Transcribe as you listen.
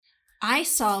I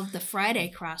solved the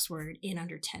Friday crossword in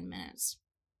under 10 minutes,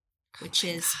 which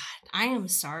is, I am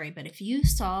sorry, but if you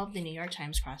solve the New York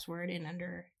Times crossword in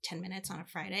under 10 minutes on a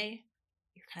Friday,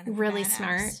 you're kind of really badass.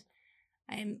 smart.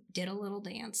 I did a little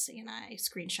dance and I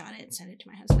screenshot it and sent it to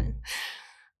my husband.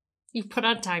 You put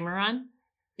a timer on?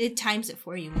 It times it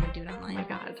for you when you do it online. Oh my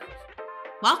God.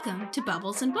 Welcome to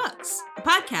Bubbles and Books, a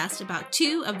podcast about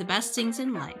two of the best things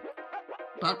in life,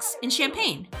 books and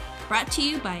champagne, brought to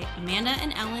you by Amanda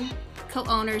and Ellen,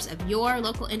 co-owners of your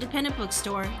local independent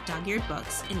bookstore, Dog-Eared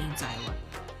Books in Ames, Iowa.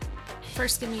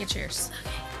 First, give me a cheers.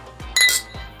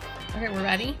 Okay, we're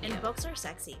ready? And books are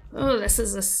sexy. Oh, this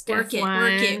is a stiff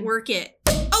Work it.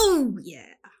 Oh, yeah.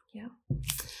 Yeah.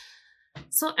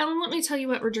 So, Ellen, let me tell you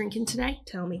what we're drinking today.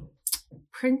 Tell me.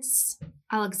 Prince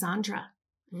Alexandra.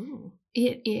 Ooh.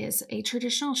 It is a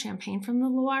traditional champagne from the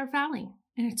Loire Valley,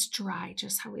 and it's dry,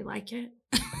 just how we like it.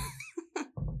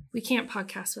 We can't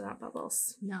podcast without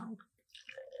bubbles. No.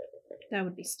 That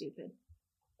would be stupid.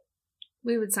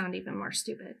 We would sound even more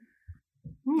stupid.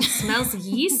 Smells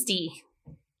yeasty.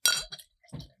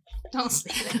 Don't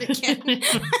say that again.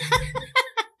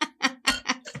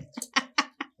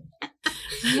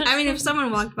 I mean, if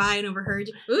someone walked by and overheard,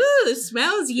 ooh, it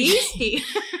smells yeasty.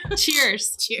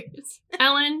 Cheers. Cheers.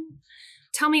 Ellen,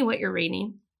 tell me what you're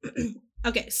reading.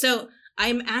 Okay, so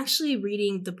I'm actually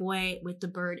reading The Boy with the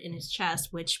Bird in His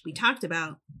Chest, which we talked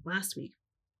about last week.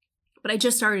 But I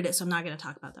just started it, so I'm not going to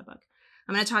talk about that book.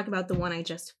 I'm going to talk about the one I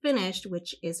just finished,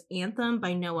 which is Anthem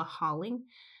by Noah Hawley.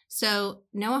 So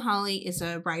Noah Hawley is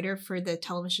a writer for the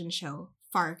television show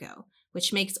Fargo,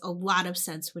 which makes a lot of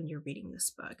sense when you're reading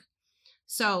this book.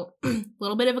 So a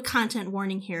little bit of a content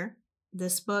warning here.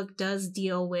 This book does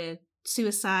deal with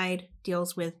suicide,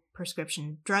 deals with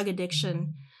prescription drug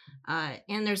addiction,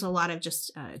 and there's a lot of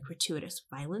just gratuitous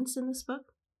violence in this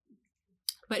book.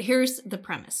 But here's the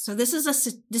premise. So this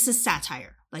is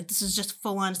satire. Like, this is just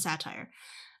full-on satire.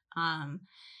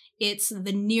 It's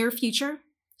the near future.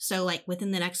 So, like,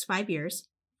 within the next 5 years,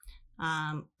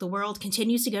 the world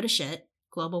continues to go to shit,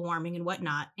 global warming and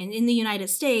whatnot. And in the United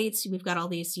States, we've got all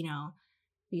these,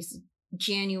 these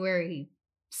January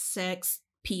 6th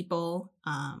people,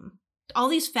 all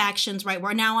these factions, right?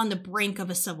 We're now on the brink of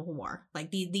a civil war.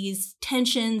 Like, these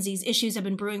tensions, these issues have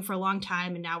been brewing for a long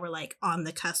time, and now we're, like, on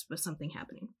the cusp of something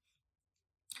happening.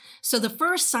 So the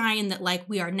first sign that, like,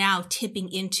 we are now tipping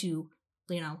into,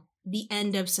 the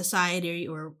end of society,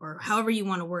 or however you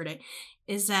want to word it,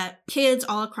 is that kids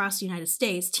all across the United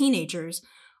States, teenagers,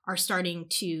 are starting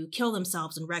to kill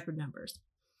themselves in record numbers.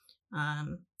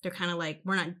 They're kind of like,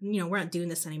 we're not doing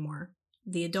this anymore.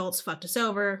 The adults fucked us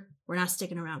over. We're not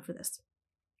sticking around for this.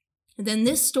 And then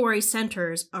this story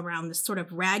centers around this sort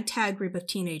of ragtag group of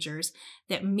teenagers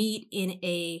that meet in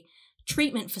a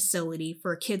treatment facility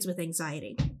for kids with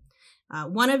anxiety.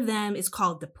 One of them is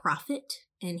called the Prophet,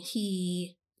 and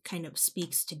he kind of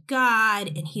speaks to God,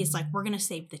 and he's like, we're going to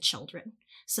save the children.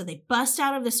 So they bust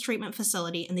out of this treatment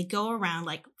facility, and they go around,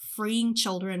 like, freeing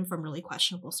children from really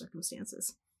questionable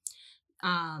circumstances.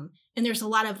 And there's a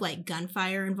lot of, like,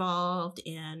 gunfire involved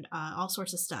and all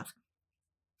sorts of stuff.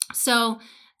 So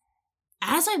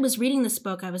as I was reading this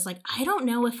book, I was like, I don't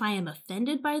know if I am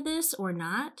offended by this or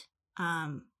not.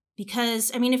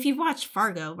 Because, I mean, if you've watched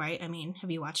Fargo, right? I mean,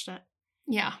 have you watched it?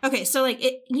 Yeah. Okay, so, like,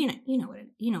 it, you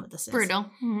know what this is.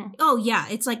 Brutal. Mm-hmm. Oh yeah,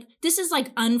 it's like, this is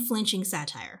like unflinching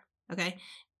satire. Okay,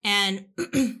 and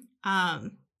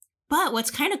but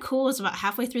what's kind of cool is about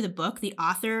halfway through the book, the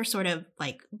author sort of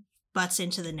like butts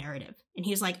into the narrative, and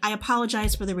he's like, I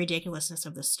apologize for the ridiculousness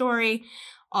of the story,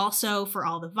 also for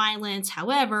all the violence.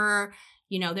 However,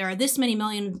 there are this many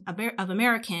million of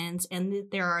Americans, and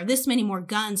there are this many more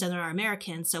guns than there are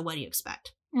Americans. So what do you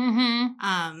expect?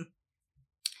 Mm-hmm.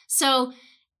 So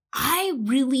I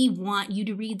really want you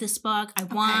to read this book. I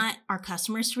want our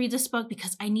customers to read this book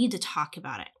because I need to talk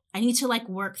about it. I need to, like,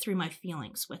 work through my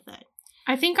feelings with it.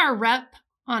 I think our rep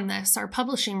on this, our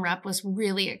publishing rep, was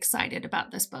really excited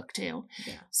about this book too.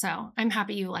 Yeah. So I'm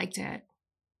happy you liked it.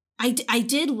 I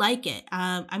did like it.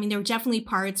 I mean, there were definitely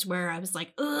parts where I was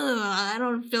like, ugh, I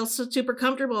don't feel so super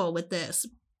comfortable with this.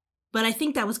 But I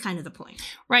think that was kind of the point.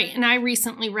 Right. And I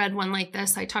recently read one like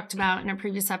this. I talked about in a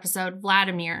previous episode,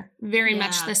 Vladimir. Very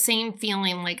much the same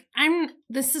feeling. Like,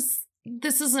 this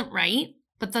isn't right,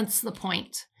 but that's the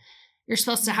point. You're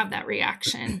supposed to have that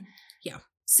reaction. Yeah.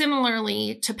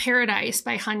 Similarly to Paradise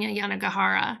by Hanya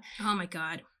Yanagihara. Oh my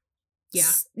God.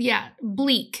 Yeah. Yeah.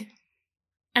 Bleak.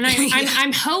 And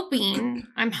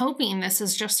I'm hoping this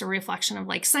is just a reflection of,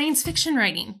 like, science fiction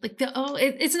writing. Like,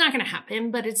 it's not going to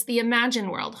happen, but it's the imagined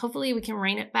world. Hopefully we can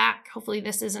rein it back. Hopefully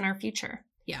this isn't our future.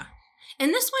 Yeah.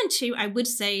 And this one too, I would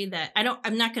say that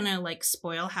I'm not going to like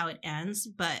spoil how it ends,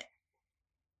 but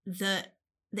the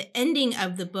ending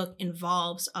of the book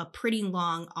involves a pretty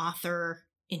long author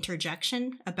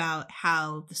interjection about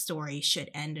how the story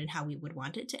should end and how we would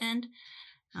want it to end.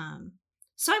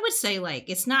 So I would say like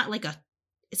it's not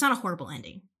a horrible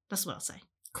ending. That's what I'll say.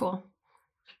 Cool.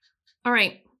 All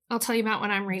right. I'll tell you about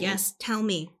what I'm reading. Yes, tell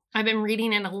me. I've been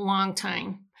reading it a long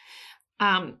time.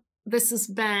 This has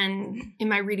been in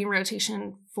my reading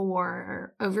rotation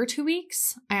for over 2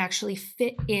 weeks. I actually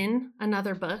fit in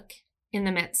another book in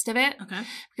the midst of it. Okay.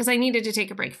 Because I needed to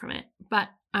take a break from it. But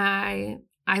I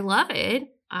love it.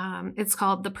 It's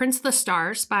called The Prince of the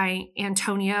Stars by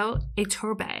Antonio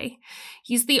Iturbe.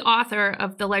 He's the author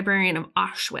of The Librarian of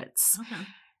Auschwitz. Okay.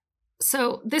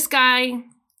 So this guy,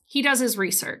 he does his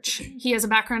research. He has a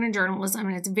background in journalism,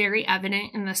 and it's very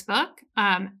evident in this book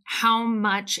how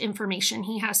much information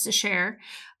he has to share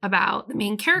about the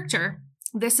main character.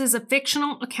 This is a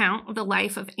fictional account of the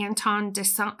life of Antoine de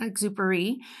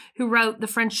Saint-Exupéry, who wrote the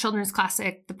French children's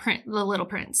classic, The Little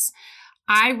Prince.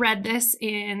 I read this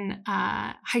in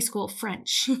high school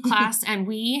French class, and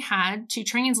we had to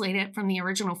translate it from the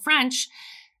original French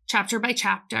chapter by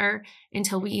chapter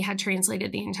until we had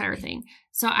translated the entire thing.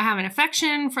 So I have an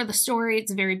affection for the story.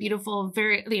 It's very beautiful,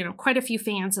 quite a few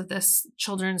fans of this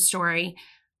children's story.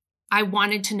 I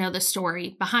wanted to know the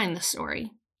story behind the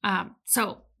story.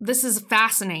 So this is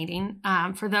fascinating.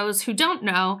 For those who don't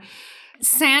know,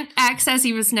 Saint-X, as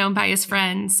he was known by his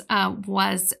friends,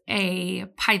 was a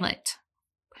pilot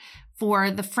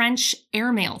for the French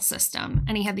airmail system.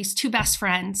 And he had these two best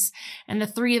friends, and the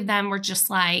three of them were just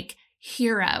like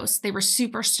heroes. They were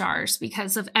superstars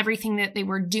because of everything that they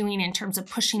were doing in terms of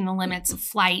pushing the limits of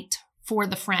flight for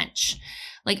the French.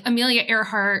 Like Amelia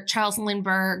Earhart, Charles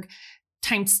Lindbergh,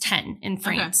 times 10 in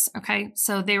France. Okay.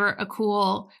 So they were a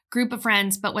cool group of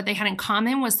friends, but what they had in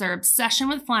common was their obsession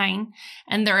with flying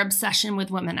and their obsession with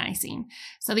womanizing.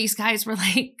 So these guys were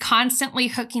like constantly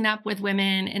hooking up with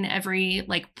women in every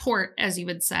like port, as you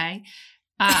would say.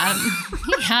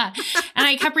 Yeah. And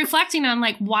I kept reflecting on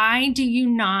like, why do you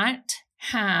not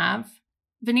have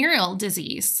venereal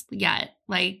disease yet?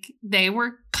 Like they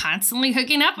were constantly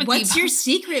hooking up with people. What's your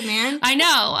secret, man? I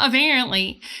know,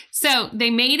 apparently. So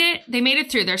they made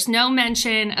it through. There's no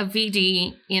mention of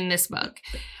VD in this book.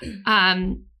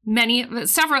 All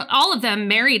of them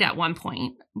married at one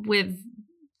point with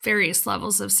various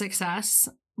levels of success.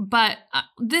 But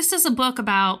this is a book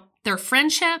about their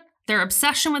friendship, their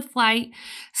obsession with flight,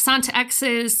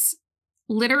 Saint-X's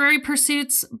literary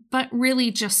pursuits, but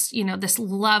really just, this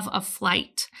love of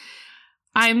flight.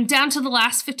 I'm down to the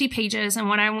last 50 pages,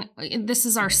 and this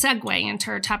is our segue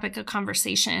into our topic of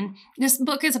conversation. This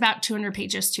book is about 200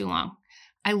 pages too long.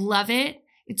 I love it.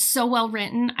 It's so well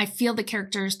written. I feel the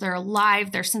characters, they're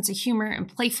alive. Their sense of humor and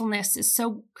playfulness is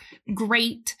so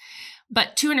great,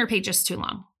 but 200 pages too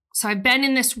long. So I've been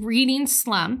in this reading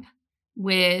slump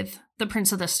with The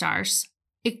Prince of the Stars.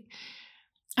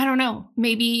 I don't know,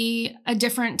 maybe a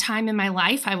different time in my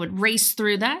life, I would race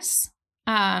through this.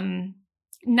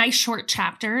 Nice short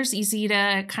chapters, easy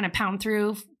to kind of pound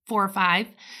through 4 or 5.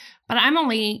 But I'm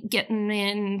only getting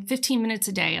in 15 minutes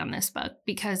a day on this book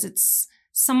because it's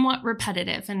somewhat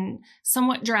repetitive and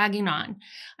somewhat dragging on.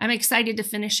 I'm excited to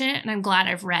finish it, and I'm glad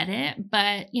I've read it.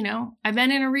 But, I've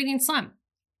been in a reading slump.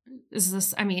 This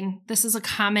is a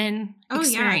common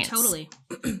experience. Yeah, totally.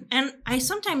 And I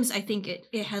think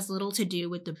it has little to do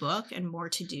with the book and more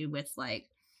to do with like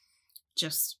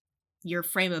just your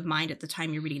frame of mind at the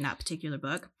time you're reading that particular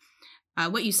book.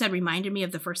 What you said reminded me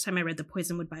of the first time I read the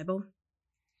Poisonwood Bible.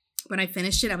 When I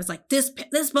finished it, I was like, this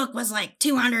book was like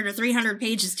 200 or 300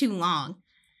 pages too long.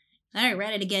 Then I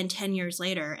read it again 10 years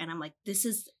later, and I'm like, this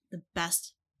is the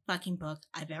best fucking book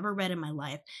I've ever read in my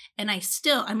life. And I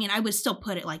would still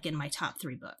put it like in my top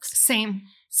 3 books. Same.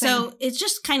 So it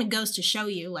just kind of goes to show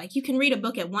you, like, you can read a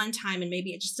book at one time and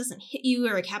maybe it just doesn't hit you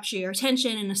or capture your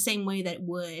attention in the same way that it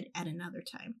would at another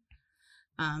time.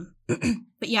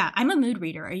 But yeah, I'm a mood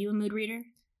reader. Are you a mood reader?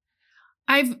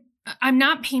 I'm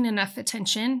not paying enough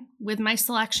attention with my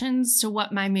selections to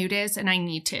what my mood is, and I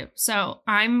need to. So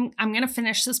I'm going to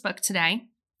finish this book today,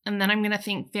 and then I'm going to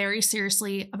think very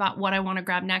seriously about what I want to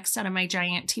grab next out of my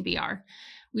giant TBR.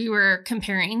 We were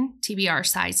comparing TBR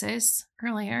sizes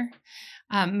earlier.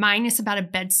 Mine is about a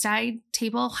bedside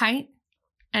table height,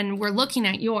 and we're looking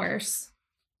at yours.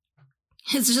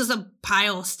 It's just a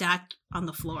pile stacked on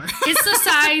the floor. It's the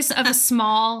size of a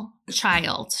small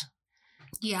child.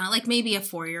 Yeah, like maybe a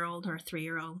 4-year-old or a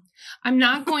 3-year-old. I'm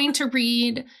not going to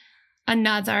read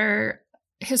another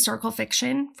historical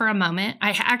fiction for a moment.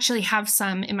 I actually have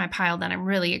some in my pile that I'm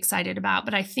really excited about,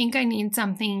 but I think I need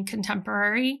something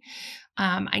contemporary.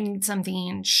 I need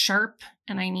something sharp,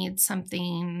 and I need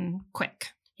something quick.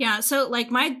 Yeah, so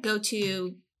like my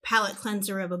go-to palate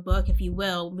cleanser of a book, if you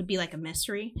will, would be like a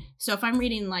mystery. So if I'm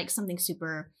reading like something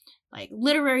super like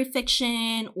literary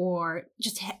fiction or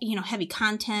just, heavy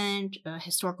content,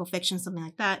 historical fiction, something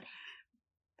like that,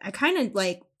 I kind of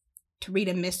like to read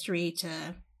a mystery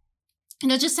to,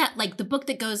 just that like the book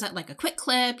that goes at like a quick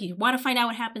clip. You want to find out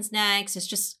what happens next. It's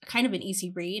just kind of an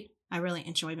easy read. I really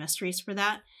enjoy mysteries for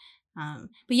that.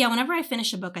 But yeah, whenever I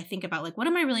finish a book, I think about like, what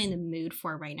am I really in the mood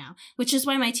for right now? Which is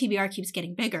why my TBR keeps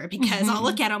getting bigger, because I'll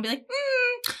look at it and be like,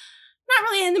 not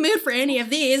really in the mood for any of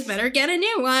these. Better get a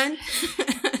new one.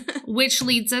 Which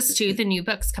leads us to the new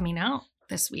books coming out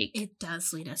this week. It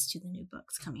does lead us to the new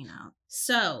books coming out.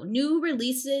 So, new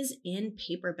releases in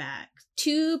paperback.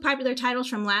 2 popular titles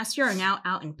from last year are now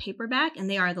out in paperback, and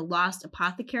they are The Lost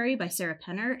Apothecary by Sarah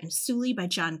Penner and Sully by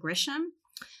John Grisham.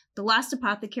 The Lost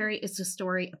Apothecary is the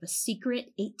story of a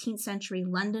secret 18th century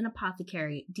London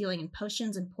apothecary dealing in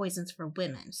potions and poisons for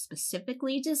women,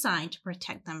 specifically designed to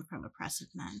protect them from oppressive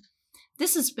men.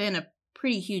 This has been a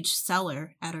pretty huge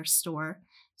seller at our store.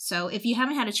 So if you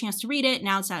haven't had a chance to read it,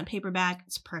 now it's out in paperback.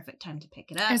 It's a perfect time to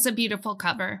pick it up. It's a beautiful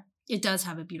cover. It does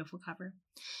have a beautiful cover.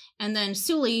 And then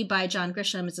Sully by John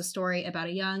Grisham is a story about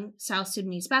a young South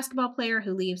Sudanese basketball player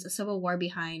who leaves a civil war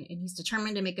behind, and he's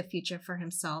determined to make a future for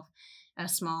himself at a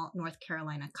small North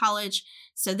Carolina college.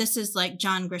 So this is like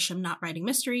John Grisham not writing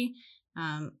mystery.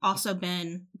 Also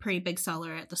been a pretty big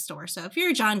seller at the store. So if you're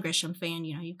a John Grisham fan,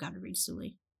 you've got to read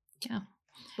Sully. Yeah.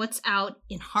 What's out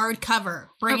in hardcover?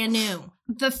 Brand new.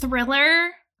 The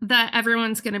thriller that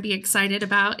everyone's going to be excited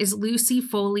about is Lucy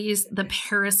Foley's The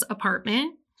Paris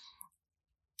Apartment.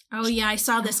 Oh, yeah. I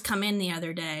saw this come in the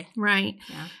other day. Right.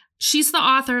 Yeah. She's the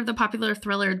author of the popular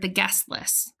thriller The Guest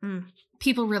List.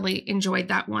 People really enjoyed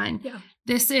that one. Yeah.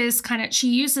 This is she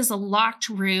uses a locked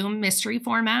room mystery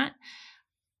format.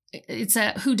 It's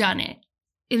a whodunit.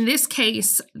 In this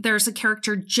case, there's a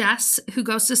character, Jess, who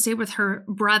goes to stay with her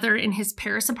brother in his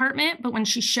Paris apartment. But when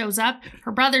she shows up,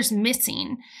 her brother's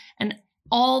missing, and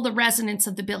all the residents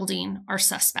of the building are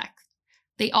suspect.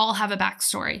 They all have a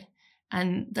backstory,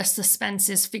 and the suspense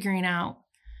is figuring out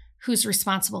who's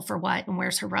responsible for what and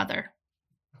where's her brother.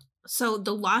 So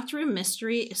the locked room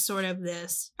mystery is sort of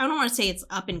this, I don't want to say it's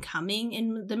up and coming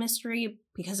in the mystery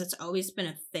because it's always been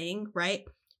a thing, right?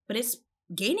 But it's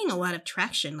gaining a lot of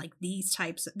traction. Like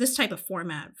this type of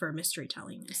format for mystery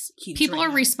telling is huge. People right are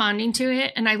now. Responding to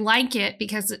it, and I like it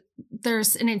because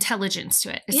there's an intelligence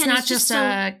to it. It's not just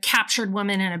a captured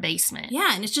woman in a basement.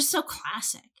 Yeah, and it's just so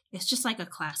classic. It's just like a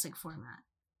classic format.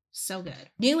 So good.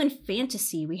 New in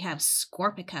fantasy, we have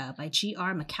Scorpica by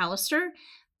G.R. McAllister.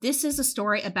 This is a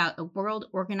story about a world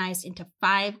organized into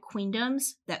 5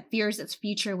 queendoms that fears its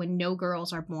future when no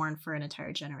girls are born for an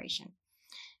entire generation.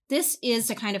 This is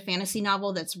the kind of fantasy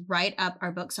novel that's right up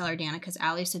our bookseller Danica's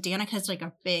alley. So Danica's like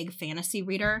a big fantasy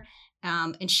reader,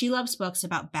 and she loves books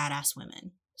about badass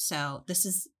women. So this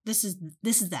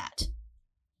is that.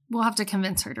 We'll have to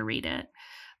convince her to read it.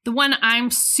 The one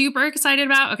I'm super excited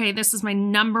about, this is my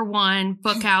number 1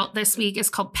 book out this week, is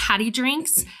called Patty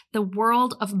Drinks, The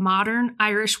World of Modern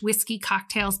Irish Whiskey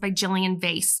Cocktails by Gillian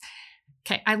Vase.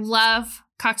 Okay, I love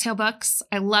cocktail books.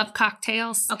 I love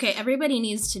cocktails. Okay, everybody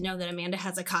needs to know that Amanda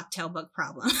has a cocktail book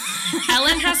problem.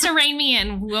 Ellen has to rein me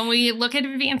in. When we look at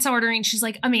advance ordering, she's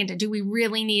like, Amanda, do we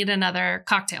really need another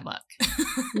cocktail book?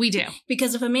 We do.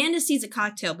 Because if Amanda sees a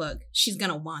cocktail book, she's going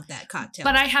to want that cocktail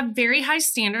book. I have very high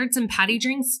standards, and Patty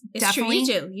Drinks definitely.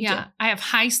 True. You do. I have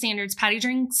high standards. Patty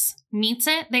Drinks meets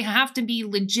it. They have to be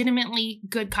legitimately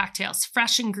good cocktails,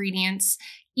 fresh ingredients,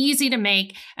 easy to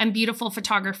make, and beautiful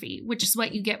photography, which is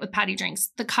what you get with Patty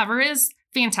Drinks. The cover is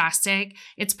fantastic.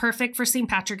 It's perfect for St.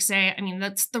 Patrick's Day. I mean,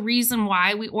 that's the reason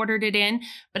why we ordered it in,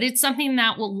 but it's something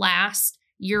that will last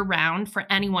year round for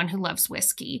anyone who loves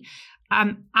whiskey.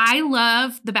 I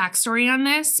love the backstory on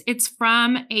this. It's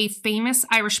from a famous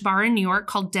Irish bar in New York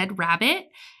called Dead Rabbit.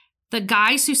 The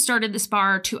guys who started this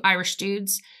bar are 2 Irish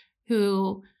dudes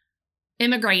who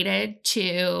immigrated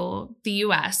to the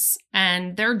U.S.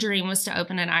 and their dream was to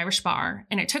open an Irish bar.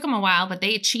 And it took them a while, but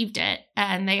they achieved it.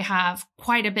 And they have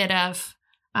quite a bit of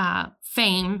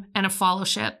fame and a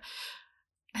followship.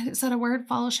 Is that a word,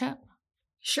 followship?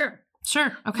 Sure.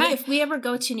 Okay. If we ever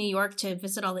go to New York to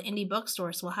visit all the indie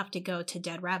bookstores, we'll have to go to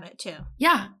Dead Rabbit too.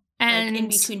 Yeah. And like in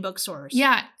between bookstores.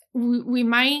 Yeah. we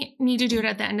might need to do it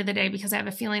at the end of the day because I have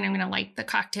a feeling I'm going to like the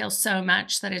cocktail so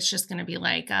much that it's just going to be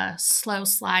like a slow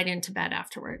slide into bed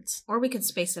afterwards. Or we could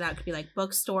space it out. It could be like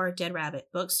bookstore, dead rabbit,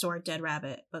 bookstore, dead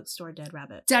rabbit, bookstore, dead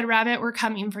rabbit. Dead rabbit, we're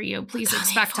coming for you. Please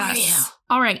expect us.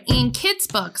 All right. In kids'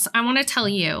 books, I want to tell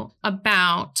you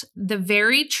about the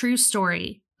very true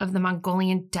story of the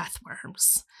Mongolian death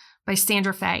worms by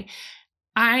Sandra Fay.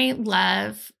 I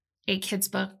love a kid's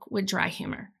book with dry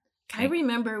humor. Okay? I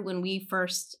remember when we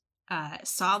first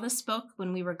saw this book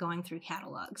when we were going through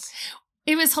catalogs.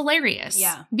 It was hilarious.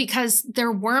 Yeah. Because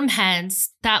they're worm heads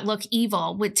that look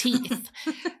evil with teeth.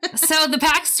 So the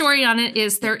backstory on it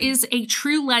is there is a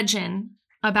true legend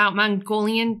about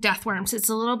Mongolian death worms. It's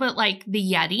a little bit like the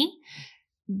Yeti.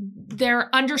 They're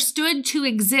understood to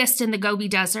exist in the Gobi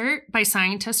Desert by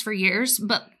scientists for years,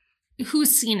 but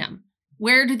who's seen them?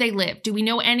 Where do they live? Do we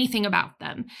know anything about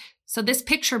them? So this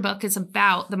picture book is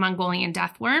about the Mongolian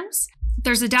death worms.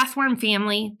 There's a death worm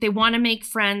family. They want to make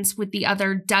friends with the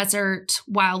other desert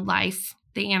wildlife,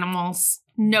 the animals.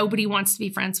 Nobody wants to be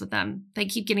friends with them. They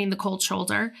keep getting the cold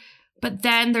shoulder. But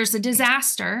then there's a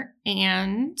disaster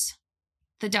and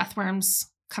the death worms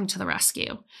come to the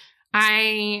rescue.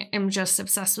 I am just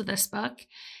obsessed with this book.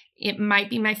 It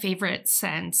might be my favorite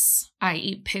since I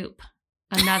Eat Poop.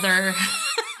 Another.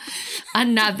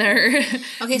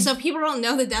 Okay, so people don't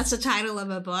know that that's the title of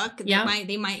a book. Yeah.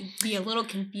 They might be a little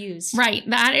confused. Right.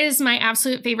 That is my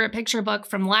absolute favorite picture book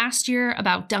from last year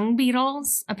about dung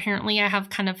beetles. Apparently, I have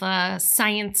kind of a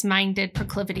science-minded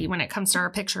proclivity when it comes to our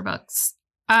picture books.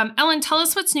 Ellen, tell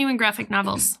us what's new in graphic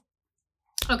novels.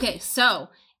 Okay, so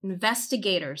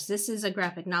Investigators. This is a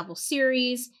graphic novel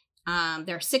series.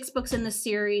 There are 6 books in the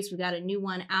series. We got a new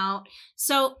one out.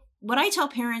 So what I tell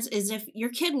parents is if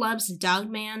your kid loves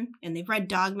Dogman and they've read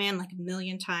Dogman like 1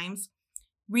 million times,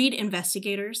 read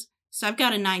Investigators. So I've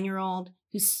got a 9-year-old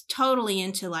who's totally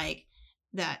into like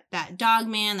that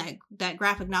Dogman, that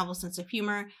graphic novel sense of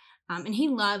humor, and he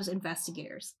loves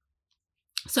Investigators.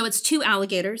 So it's 2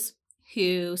 alligators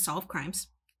who solve crimes,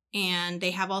 and they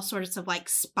have all sorts of like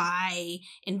spy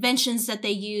inventions that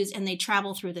they use, and they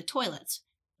travel through the toilets,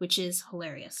 which is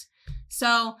hilarious.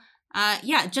 So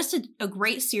just a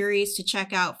great series to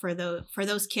check out for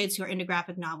those kids who are into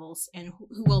graphic novels and who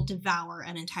will devour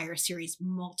an entire series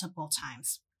multiple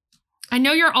times. I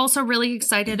know you're also really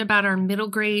excited about our middle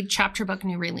grade chapter book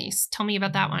new release. Tell me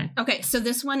about that one. Okay, so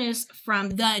this one is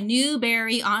from the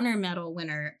Newbery Honor Medal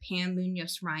winner, Pam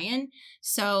Munoz-Ryan.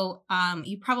 So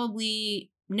you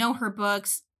probably know her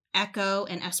books, Echo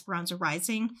and Esperanza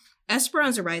Rising.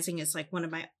 Esperanza Rising is like one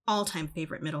of my all-time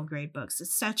favorite middle grade books.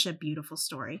 It's such a beautiful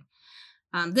story.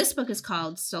 This book is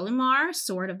called Solimar,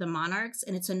 Sword of the Monarchs,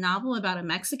 and it's a novel about a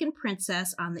Mexican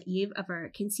princess on the eve of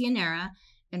her quinceañera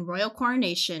and royal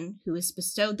coronation who is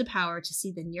bestowed the power to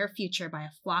see the near future by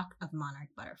a flock of monarch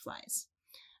butterflies.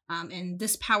 And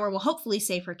this power will hopefully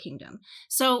save her kingdom.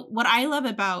 So what I love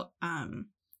about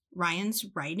Ryan's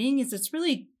writing is it's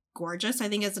really gorgeous. I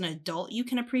think as an adult you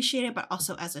can appreciate it, but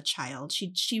also as a child.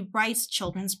 She writes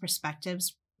children's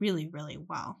perspectives really, really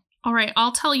well. All right,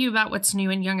 I'll tell you about what's new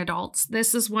in young adults.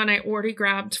 This is one I already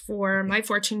grabbed for my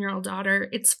 14-year-old daughter.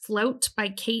 It's Float by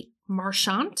Kate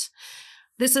Marchant.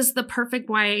 This is the perfect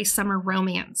YA summer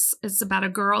romance. It's about a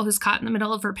girl who's caught in the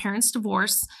middle of her parents'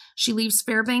 divorce. She leaves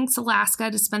Fairbanks,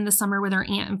 Alaska to spend the summer with her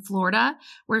aunt in Florida,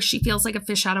 where she feels like a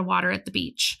fish out of water at the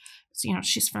beach. So,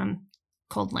 she's from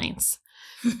Cold Lanes.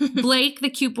 Blake,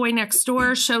 the cute boy next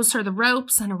door, shows her the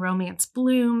ropes and a romance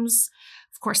blooms.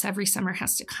 Of course, every summer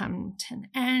has to come to an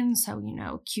end,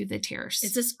 so, cue the tears.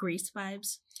 Is this Grease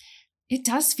vibes? It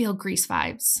does feel Grease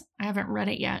vibes. I haven't read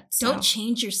it yet. So. Don't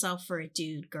change yourself for a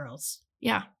dude, girls.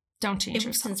 Yeah, don't change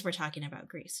yourself. Since we're talking about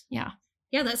Grease. Yeah.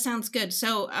 Yeah, that sounds good.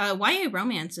 So YA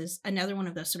romance is another one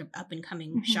of those sort of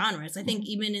up-and-coming genres. I think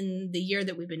even in the year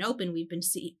that we've been open, we've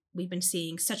been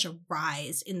seeing such a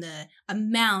rise in the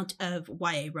amount of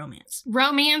YA romance.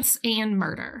 Romance and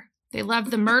murder. They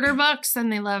love the murder books and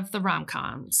they love the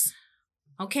rom-coms.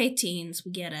 Okay, teens,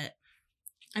 we get it.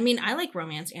 I mean, I like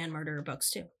romance and murder books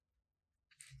too.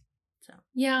 So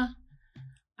yeah,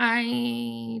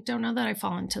 I don't know that I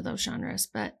fall into those genres,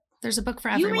 but there's a book for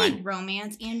everyone. You read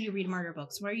romance and you read murder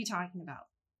books. What are you talking about?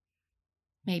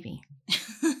 Maybe.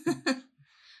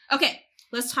 Okay,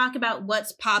 let's talk about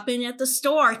what's popping at the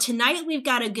store. Tonight we've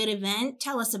got a good event.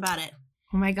 Tell us about it.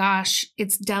 Oh my gosh,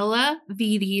 it's Della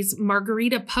Viti's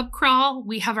Margarita Pub Crawl.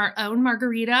 We have our own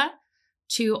margarita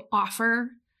to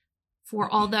offer for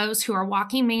all those who are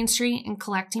walking Main Street and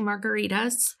collecting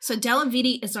margaritas. So Della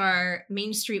Viti is our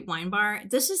Main Street wine bar.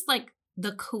 This is like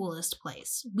the coolest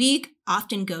place. We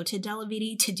often go to Della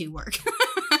Viti to do work.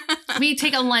 We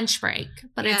take a lunch break,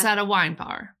 but it's at a wine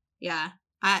bar. Yeah.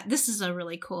 This is a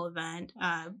really cool event.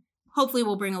 Hopefully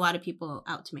we'll bring a lot of people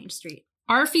out to Main Street.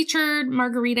 Our featured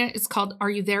margarita is called Are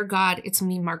You There, God? It's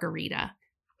Me Margarita.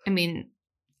 I mean,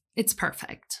 it's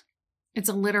perfect. It's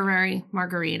a literary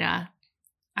margarita.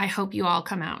 I hope you all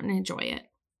come out and enjoy it.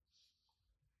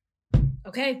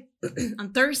 Okay.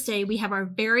 On Thursday, we have our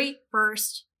very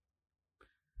first...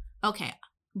 Okay.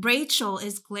 Rachel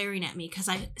is glaring at me because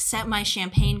I set my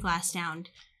champagne glass down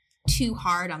too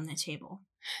hard on the table.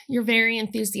 You're very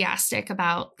enthusiastic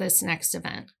about this next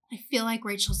event. I feel like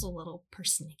Rachel's a little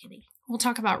persnickety. We'll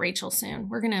talk about Rachel soon.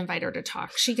 We're going to invite her to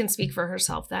talk. She can speak for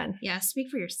herself then. Yeah, speak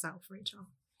for yourself, Rachel.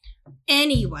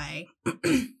 Anyway,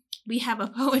 we have a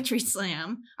poetry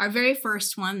slam, our very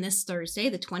first one this Thursday,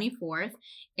 the 24th.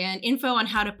 And info on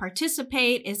how to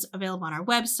participate is available on our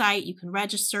website. You can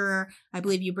register. I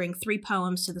believe you bring 3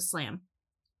 poems to the slam.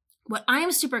 What I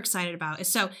am super excited about is,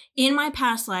 so in my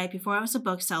past life, before I was a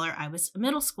bookseller, I was a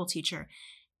middle school teacher.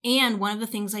 And one of the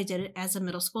things I did as a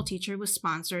middle school teacher was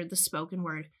sponsor the spoken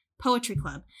word poetry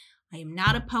club. I am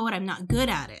not a poet. I'm not good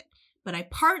at it. But I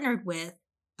partnered with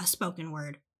a spoken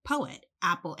word poet,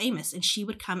 Apple Amos, and she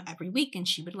would come every week and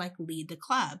she would lead the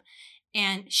club.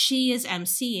 And she is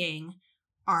emceeing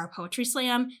our poetry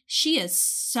slam. She is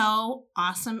so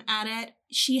awesome at it.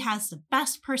 She has the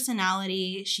best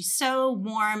personality. She's so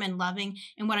warm and loving.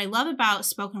 And what I love about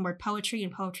spoken word poetry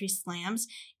and poetry slams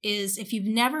is if you've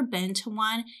never been to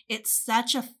one, it's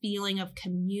such a feeling of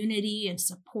community and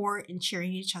support and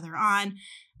cheering each other on.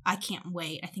 I can't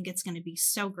wait. I think it's going to be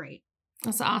so great.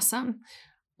 That's awesome.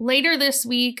 Later this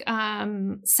week,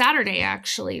 Saturday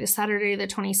the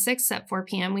 26th at 4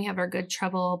 p.m., we have our Good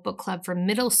Trouble book club for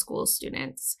middle school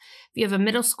students. If you have a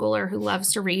middle schooler who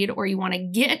loves to read or you want to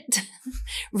get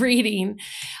reading,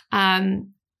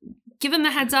 give them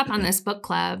the heads up on this book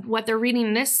club. What they're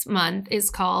reading this month is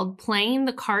called Playing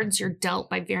the Cards You're Dealt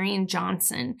by Varian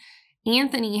Johnson.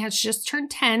 Anthony has just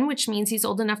turned 10, which means he's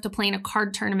old enough to play in a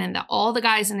card tournament that all the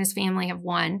guys in his family have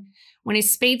won. When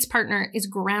his spades partner is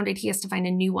grounded, he has to find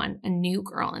a new one, a new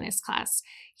girl in his class.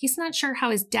 He's not sure how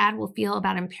his dad will feel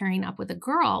about him pairing up with a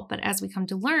girl, but as we come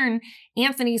to learn,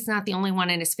 Anthony's not the only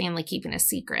one in his family keeping a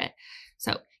secret.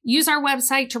 So use our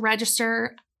website to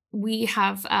register. We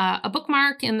have a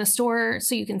bookmark in the store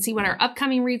so you can see what our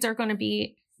upcoming reads are going to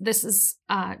be. This is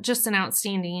just an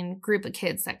outstanding group of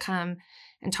kids that come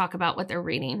and talk about what they're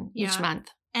reading each month.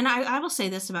 And I will say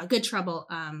this about Good Trouble.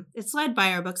 It's led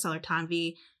by our bookseller,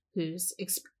 Tanvi, who's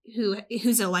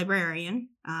a librarian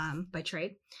by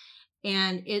trade.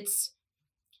 And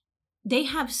they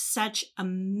have such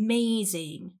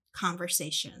amazing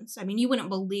conversations. I mean, you wouldn't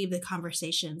believe the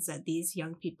conversations that these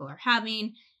young people are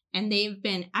having. And they've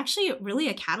been actually really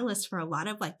a catalyst for a lot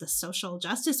of the social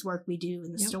justice work we do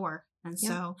in the store. And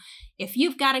so if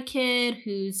you've got a kid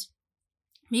who's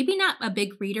maybe not a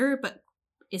big reader, but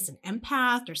is an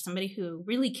empath or somebody who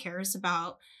really cares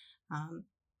about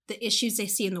the issues they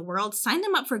see in the world, sign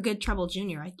them up for Good Trouble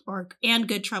Junior and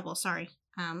Good Trouble. Sorry.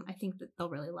 I think that they'll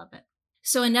really love it.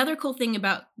 So another cool thing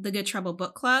about the Good Trouble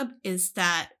Book Club is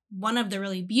that one of the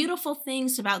really beautiful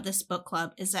things about this book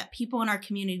club is that people in our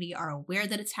community are aware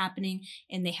that it's happening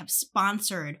and they have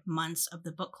sponsored months of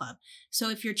the book club. So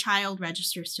if your child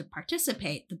registers to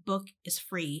participate, the book is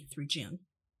free through June.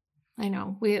 I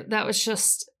know. That was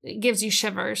just, it gives you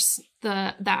shivers,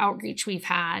 the outreach we've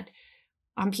had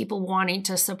on people wanting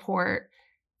to support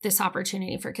this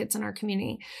opportunity for kids in our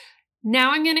community.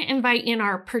 Now I'm going to invite in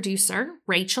our producer,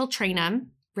 Rachel Trainum.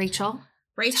 Rachel,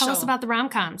 tell us about the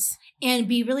rom-coms. And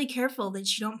be really careful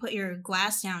that you don't put your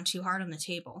glass down too hard on the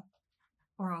table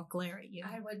or I'll glare at you.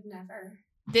 I would never.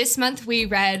 This month we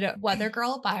read Weather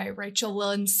Girl by Rachel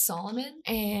Willens Solomon,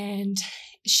 and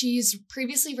she's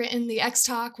previously written The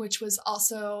X-Talk, which was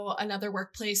also another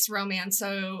workplace romance.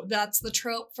 So that's the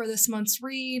trope for this month's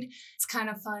read. It's kind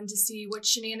of fun to see what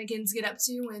shenanigans get up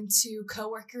to when two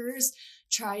coworkers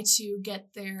try to get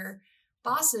their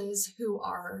bosses, who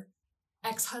are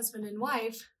ex-husband and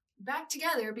wife, back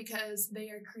together because they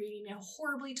are creating a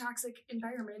horribly toxic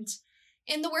environment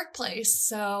in the workplace.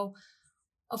 So,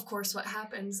 of course, what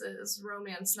happens is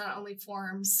romance not only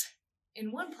forms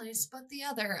in one place, but the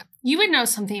other. You would know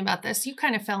something about this. You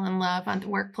kind of fell in love on the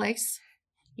workplace.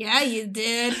 Yeah, you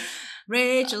did.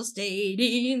 Rachel's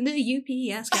dating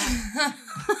the UPS guy.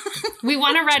 We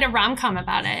want to write a rom-com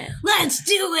about it. Let's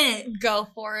do it. Go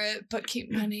for it, but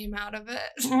keep my name out of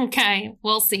it. Okay,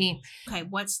 we'll see. Okay,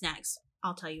 what's next?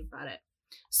 I'll tell you about it.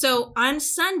 So on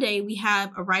Sunday, we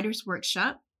have a writer's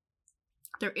workshop.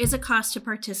 There is a cost to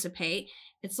participate.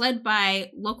 It's led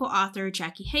by local author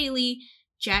Jackie Haley.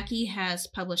 Jackie has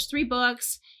published 3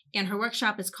 books, and her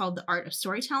workshop is called The Art of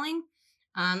Storytelling.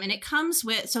 And it comes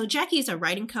with, so Jackie's a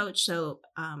writing coach. So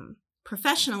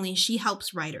professionally, she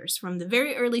helps writers from the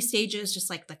very early stages, just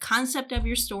like the concept of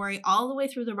your story, all the way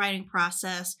through the writing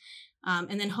process,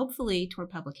 and then hopefully toward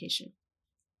publication.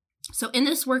 So in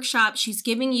this workshop, she's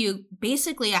giving you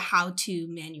basically a how-to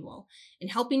manual and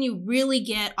helping you really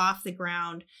get off the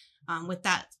ground with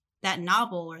that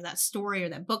novel or that story or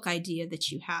that book idea that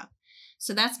you have.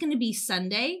 So that's going to be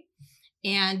Sunday,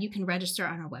 and you can register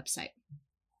on our website.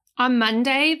 On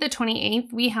Monday, the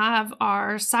 28th, we have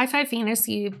our sci-fi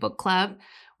fantasy book club.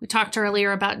 We talked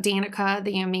earlier about Danica,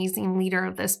 the amazing leader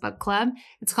of this book club.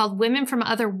 It's called Women from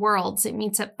Other Worlds. It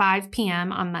meets at 5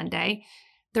 p.m. on Monday.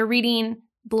 They're reading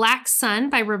Black Sun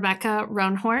by Rebecca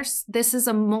Roanhorse. This is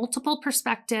a multiple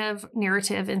perspective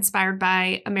narrative inspired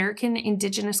by American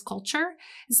Indigenous culture.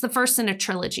 It's the first in a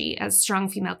trilogy as strong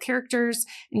female characters,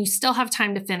 and you still have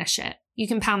time to finish it. You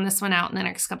can pound this one out in the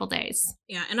next couple days.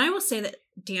 Yeah, and I will say that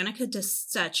Danica does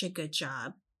such a good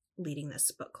job leading this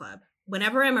book club.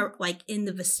 Whenever I'm in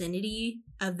the vicinity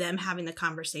of them having the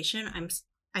conversation,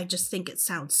 I just think it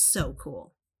sounds so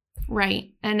cool.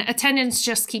 Right. And attendance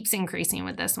just keeps increasing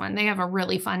with this one. They have a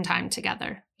really fun time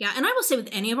together. Yeah. And I will say with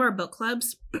any of our book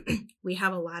clubs, we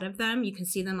have a lot of them. You can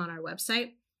see them on our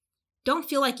website. Don't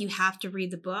feel like you have to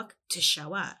read the book to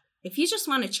show up. If you just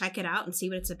want to check it out and see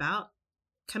what it's about,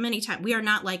 come anytime. We are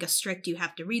not like a strict, you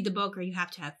have to read the book or you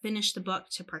have to have finished the book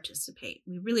to participate.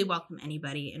 We really welcome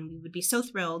anybody, and we would be so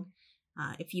thrilled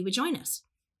if you would join us.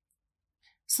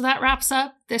 So that wraps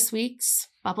up this week's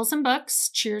Bubbles and Books.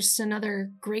 Cheers to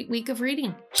another great week of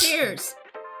reading. Cheers.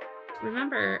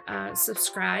 Remember,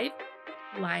 subscribe,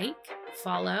 like,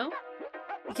 follow,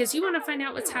 because you want to find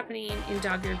out what's happening in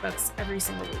Dog-Eared Books every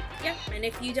single week. Yeah, and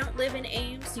if you don't live in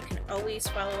Ames, you can always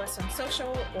follow us on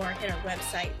social or hit our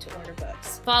website to order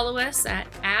books. Follow us at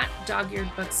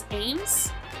Dog-Eared Books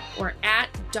Ames or at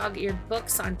Dog-Eared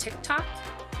Books on TikTok.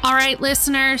 All right,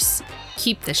 listeners,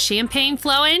 keep the champagne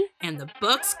flowing and the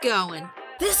books going.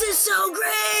 This is so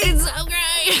great! It's so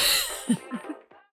great!